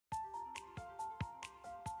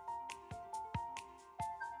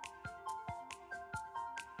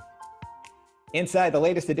Inside the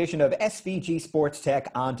latest edition of SVG Sports Tech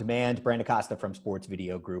On Demand, Brandon Costa from Sports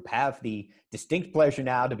Video Group have the distinct pleasure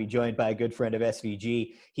now to be joined by a good friend of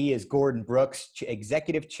SVG. He is Gordon Brooks,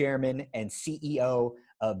 Executive Chairman and CEO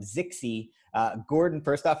of Zixi. Gordon,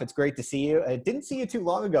 first off, it's great to see you. I didn't see you too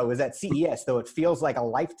long ago. It was at CES, though it feels like a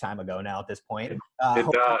lifetime ago now at this point. It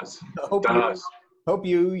does. Hope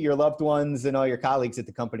you, your loved ones, and all your colleagues at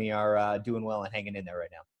the company are doing well and hanging in there right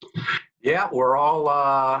now. Yeah, we're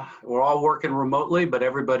all working remotely, but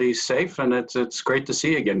everybody's safe, and it's great to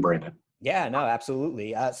see you again, Brandon. Yeah, no,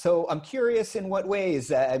 absolutely. So I'm curious in what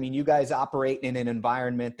ways, I mean, you guys operate in an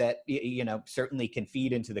environment that, certainly can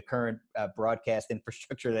feed into the current broadcast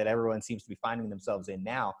infrastructure that everyone seems to be finding themselves in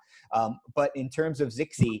now. But in terms of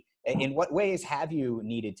Zixi, in what ways have you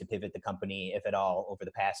needed to pivot the company, if at all, over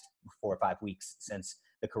the past 4 or 5 weeks since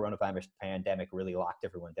the coronavirus pandemic really locked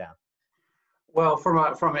everyone down? Well,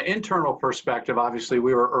 from an internal perspective, obviously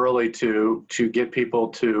we were early to get people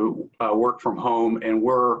to work from home, and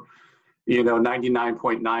we're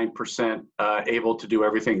 99.9% able to do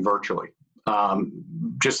everything virtually.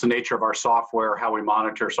 Just the nature of our software, how we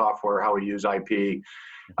monitor software, how we use IP,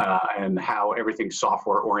 and how everything's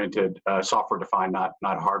software oriented, software defined, not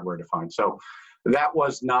hardware defined. So that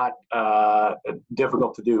was not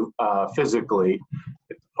difficult to do physically.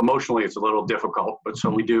 Emotionally, it's a little difficult, but so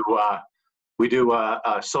we do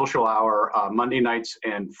a social hour Monday nights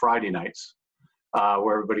and Friday nights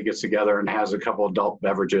where everybody gets together and has a couple adult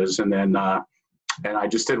beverages. And then and I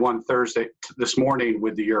just did one Thursday this morning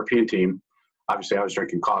with the European team. Obviously, I was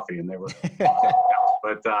drinking coffee and they were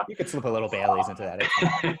but you could slip a little Baileys into that.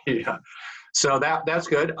 Yeah. So that's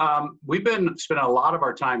good. We've been spending a lot of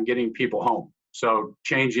our time getting people home. So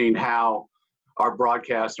changing how our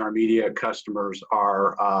broadcast and our media customers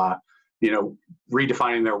are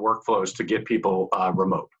redefining their workflows to get people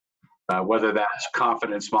remote, whether that's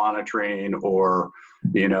confidence monitoring or,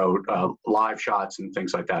 live shots and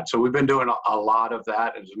things like that. So we've been doing a lot of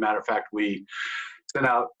that. As a matter of fact, we sent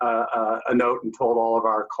out a note and told all of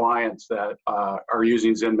our clients that are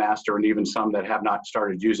using ZenMaster, and even some that have not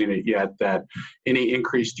started using it yet, that any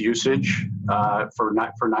increased usage for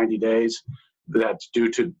 90 days that's due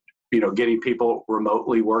to getting people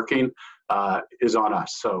remotely working is on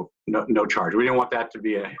us. So no charge. We didn't want that to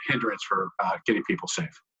be a hindrance for getting people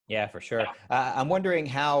safe. Yeah, for sure. I'm wondering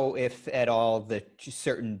how, if at all, the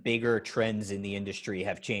certain bigger trends in the industry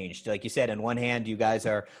have changed. Like you said, on one hand, you guys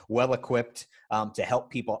are well equipped to help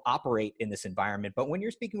people operate in this environment. But when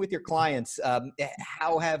you're speaking with your clients,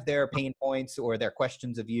 how have their pain points or their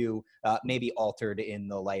questions of you maybe altered in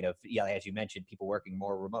the light of, as you mentioned, people working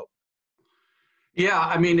more remote? Yeah,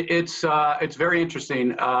 I mean, it's very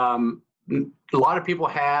interesting. A lot of people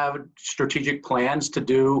have strategic plans to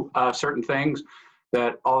do certain things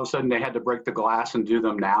that all of a sudden they had to break the glass and do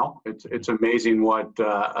them now. It's amazing what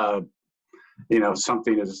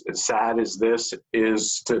something as sad as this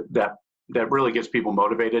is that really gets people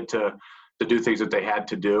motivated to do things that they had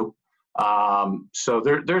to do. So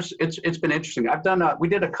it's been interesting. We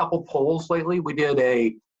did a couple polls lately. We did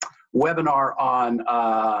a webinar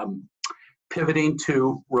on pivoting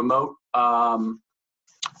to remote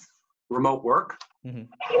work. Mm-hmm.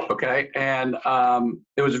 Okay, and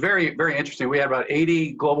it was very, very interesting. We had about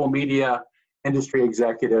 80 global media industry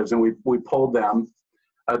executives, and we polled them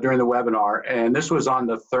during the webinar. And this was on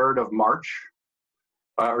the 3rd of March,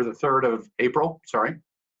 or the 3rd of April, sorry.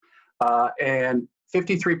 And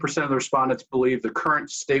 53% of the respondents believe the current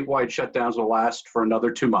statewide shutdowns will last for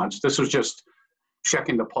another 2 months. This was just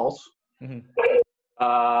checking the pulse. Mm-hmm.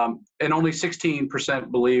 And only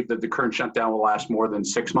 16% believe that the current shutdown will last more than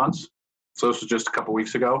 6 months. So this was just a couple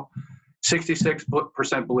weeks ago.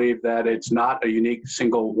 66% believe that it's not a unique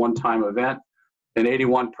single one-time event, and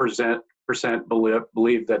 81%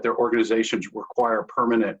 believe that their organizations require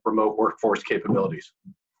permanent remote workforce capabilities.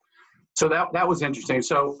 So that was interesting.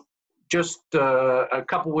 So just a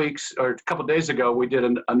couple weeks or a couple days ago, we did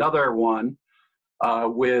another one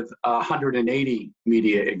with 180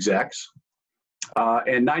 media execs.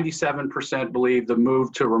 And 97% believe the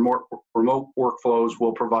move to remote workflows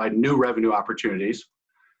will provide new revenue opportunities.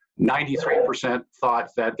 93% thought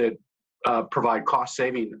that they'd provide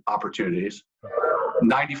cost-saving opportunities.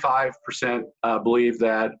 95% believe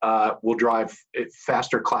that will drive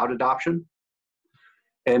faster cloud adoption.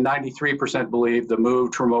 And 93% believe the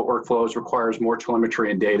move to remote workflows requires more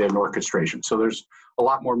telemetry and data and orchestration. So there's a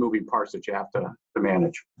lot more moving parts that you have to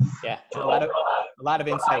manage. Yeah, a lot of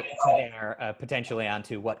insight there potentially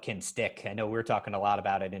onto what can stick. I know we're talking a lot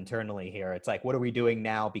about it internally here. It's like, what are we doing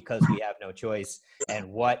now because we have no choice,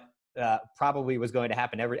 and what probably was going to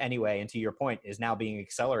happen anyway, and to your point, is now being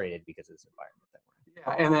accelerated because of this environment that we're in.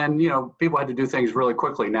 Yeah, and then, people had to do things really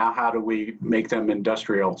quickly. Now, how do we make them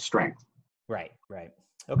industrial strength? Right, right.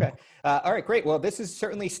 Okay. All right, great. Well, this is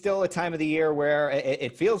certainly still a time of the year where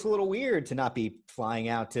it feels a little weird to not be flying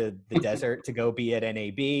out to the desert to go be at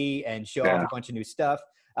NAB and show off Yeah. a bunch of new stuff.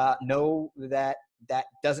 Know that that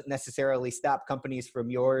doesn't necessarily stop companies from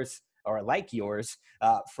yours or like yours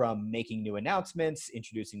from making new announcemements,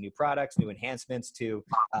 introducing new products, new enhancements to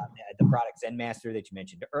the product ZenMaster that you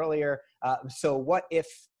mentioned earlier. So what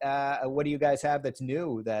do you guys have that's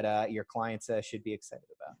new that your clients should be excited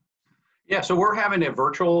about? Yeah, so we're having a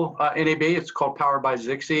virtual NAB. It's called Powered by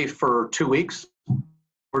Zixi for 2 weeks.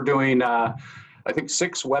 We're doing, I think,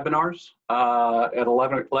 6 webinars at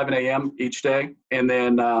 11 a.m. each day, and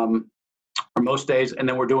then or most days, and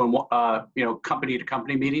then we're doing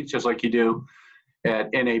company-to-company meetings, just like you do at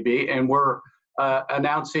NAB. And we're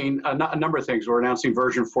announcing a number of things. We're announcing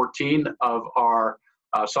version 14 of our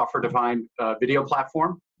software-defined video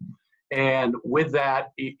platform. And with that,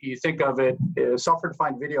 you think of it,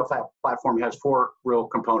 software-defined video platform has 4 real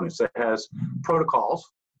components. It has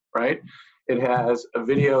protocols, right? It has a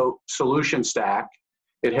video solution stack.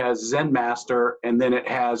 It has ZenMaster, and then it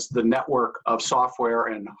has the network of software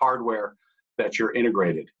and hardware that you're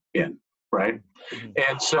integrated in, right? Mm-hmm.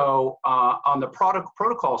 And so on the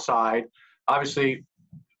protocol side, obviously,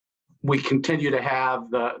 we continue to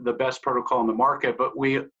have the best protocol in the market, but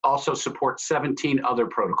we also support 17 other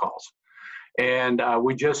protocols. And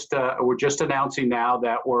we're just announcing now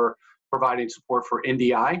that we're providing support for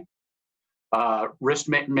NDI, wrist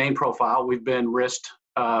main profile. We've been wrist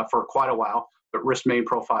for quite a while, but wrist main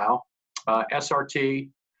profile, SRT,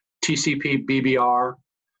 TCP BBR,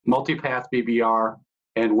 multipath BBR,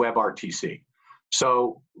 and WebRTC.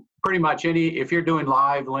 So pretty much if you're doing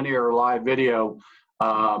live linear or live video,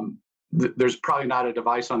 there's probably not a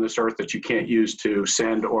device on this earth that you can't use to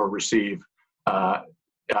send or receive live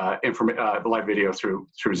video through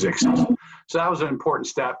Zixi. So that was an important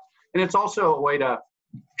step. And it's also a way to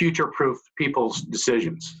future-proof people's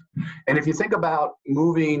decisions. And if you think about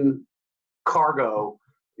moving cargo,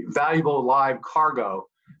 valuable live cargo,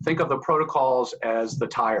 think of the protocols as the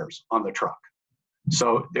tires on the truck.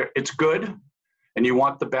 So it's good, and you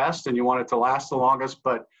want the best, and you want it to last the longest,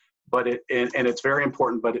 but it's very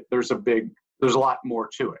important, but there's a lot more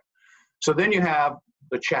to it. So then you have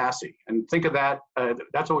the chassis, and think of that,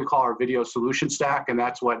 that's what we call our video solution stack, and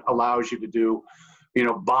that's what allows you to do,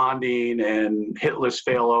 bonding and hitless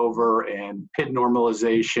failover and PID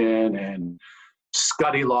normalization and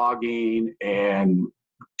SCUDdy logging and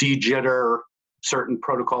de-jitter, certain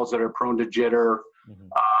protocols that are prone to jitter,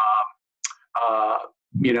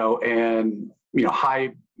 and high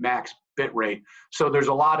max bit rate. So there's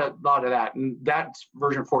a lot of that, and that's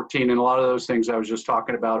version 14, and a lot of those things I was just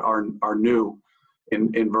talking about are new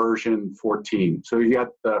in version 14. So you got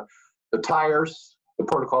the tires, the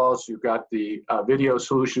protocols, you've got the video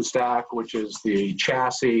solution stack, which is the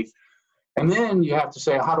chassis, and then you have to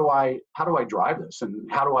say, how do I drive this,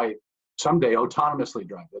 and how do I someday autonomously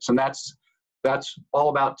drive this? And that's all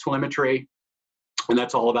about telemetry, and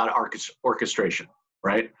that's all about orchestration,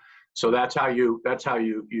 right? So that's how you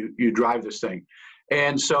drive this thing.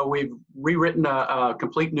 And so we've rewritten a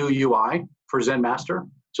complete new UI for ZenMaster.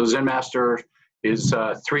 So ZenMaster is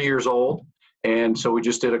 3 years old, and so we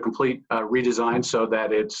just did a complete redesign so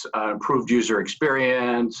that it's improved user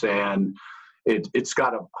experience, and it's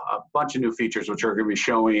got a bunch of new features which are going to be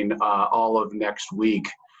showing all of next week,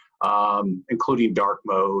 including dark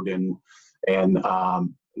mode and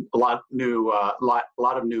a lot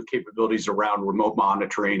of new capabilities around remote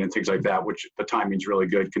monitoring and things like that, which the timing's really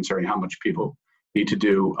good considering how much people need to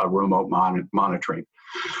do remote monitoring.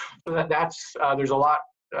 So there's a lot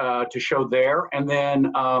to show there. And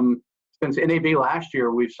then since NAB last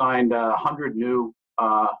year, we've signed 100 new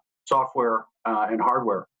software and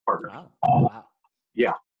hardware partners. Wow.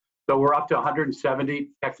 Yeah. So we're up to 170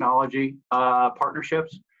 technology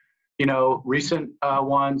partnerships. Recent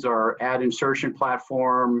ones are Ad Insertion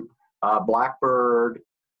Platform, Blackbird,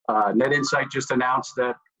 NetInsight just announced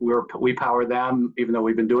that we power them, even though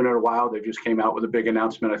we've been doing it a while. They just came out with a big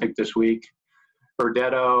announcement, I think, this week.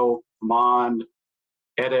 Verdetto, Mond,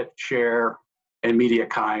 Edit, Share, and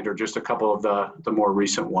MediaKind are just a couple of the more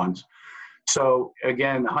recent ones. So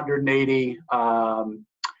again, 180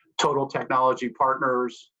 total technology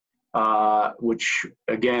partners, which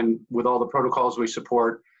again, with all the protocols we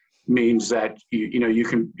support, means that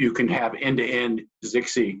you can have end-to-end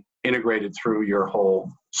Zixi integrated through your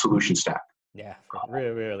whole solution stack. Yeah, really,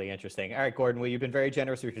 really interesting. All right, Gordon, well, you've been very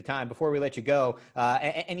generous with your time. Before we let you go,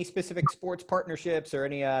 any specific sports partnerships or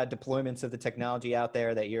any deployments of the technology out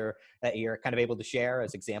there that you're kind of able to share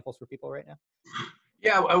as examples for people right now?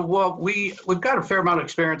 Yeah, well, we've got a fair amount of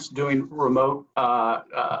experience doing remote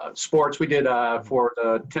sports. We did for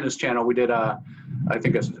the tennis channel. We did I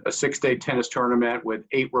think a 6-day tennis tournament with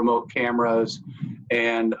 8 remote cameras,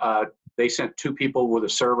 and they sent 2 people with a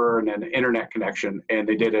server and an internet connection, and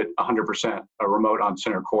they did it 100% remote on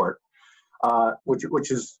center court,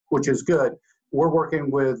 which is good. We're working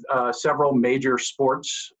with several major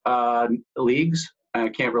sports leagues. I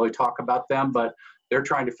can't really talk about them, but they're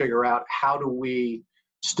trying to figure out how do we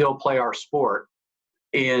still play our sport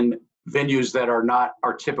in venues that are not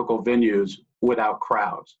our typical venues without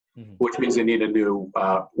crowds, which means they need a new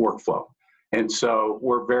workflow. And so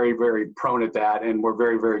we're very, very prone at that, and we're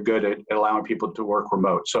very, very good at allowing people to work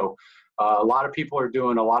remote. So a lot of people are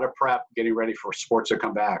doing a lot of prep, getting ready for sports to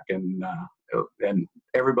come back, and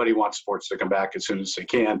everybody wants sports to come back as soon as they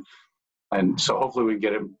can. And so hopefully we can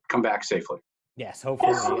get them come back safely. Yes,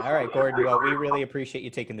 hopefully. All right, Gordon. Well, we really appreciate you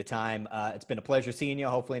taking the time. It's been a pleasure seeing you.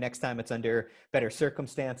 Hopefully next time it's under better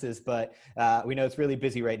circumstances, but we know it's really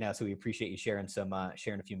busy right now, so we appreciate you sharing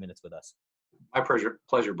a few minutes with us. My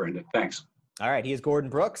pleasure, Brandon. Thanks. All right, he is Gordon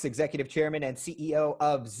Brooks, Executive Chairman and CEO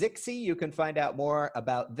of Zixi. You can find out more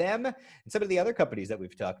about them and some of the other companies that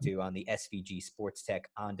we've talked to on the SVG SportsTech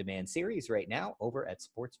On Demand series right now over at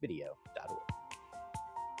sportsvideo.org.